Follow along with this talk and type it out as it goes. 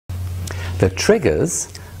The triggers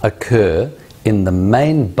occur in the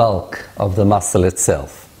main bulk of the muscle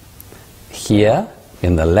itself. Here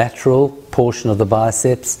in the lateral portion of the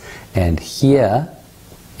biceps, and here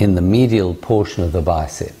in the medial portion of the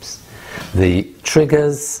biceps. The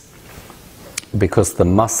triggers, because the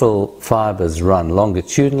muscle fibers run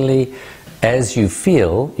longitudinally, as you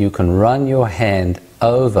feel, you can run your hand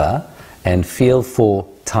over and feel for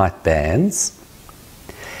tight bands.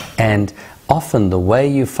 And often the way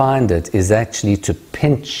you find it is actually to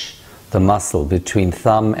pinch the muscle between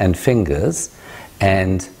thumb and fingers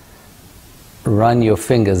and run your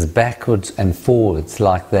fingers backwards and forwards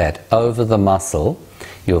like that over the muscle.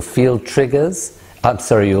 You'll feel triggers.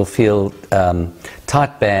 You'll feel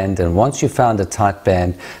tight band, and once you found a tight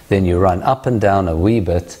band, then you run up and down a wee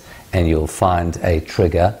bit and you'll find a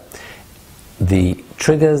trigger. The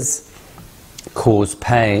triggers cause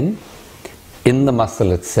pain in the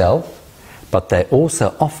muscle itself, but they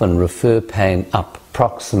also often refer pain up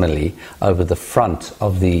proximally over the front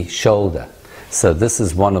of the shoulder. So this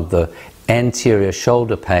is one of the anterior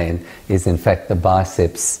shoulder pain, is in fact the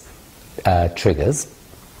biceps triggers.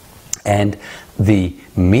 And the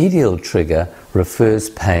medial trigger refers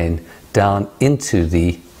pain down into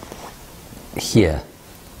the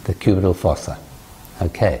cubital fossa.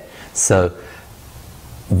 Okay, so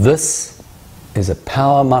this is a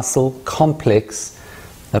power muscle complex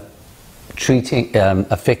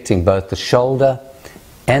affecting both the shoulder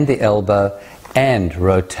and the elbow and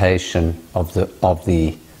rotation of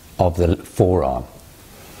the forearm.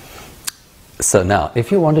 So now,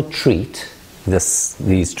 if you want to treat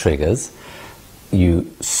these triggers,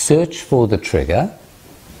 you search for the trigger.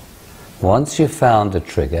 Once you've found a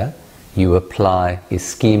trigger, you apply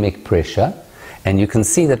ischemic pressure, and you can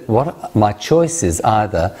see that what my choice is: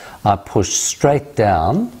 either I push straight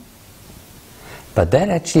down, but that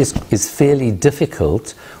actually is fairly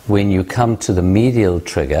difficult when you come to the medial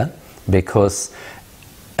trigger, because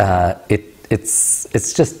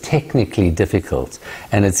it's just technically difficult,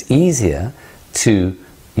 and it's easier to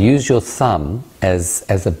use your thumb as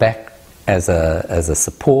a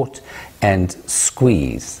support and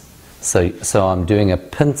squeeze. So I'm doing a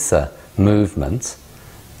pincer movement,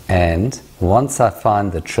 and once I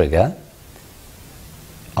find the trigger,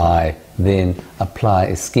 I then apply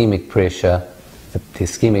ischemic pressure, the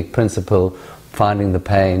ischemic principle, finding the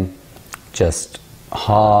pain, just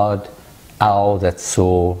hard, ow, that's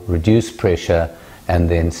sore, reduce pressure, and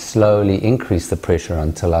then slowly increase the pressure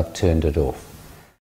until I've turned it off.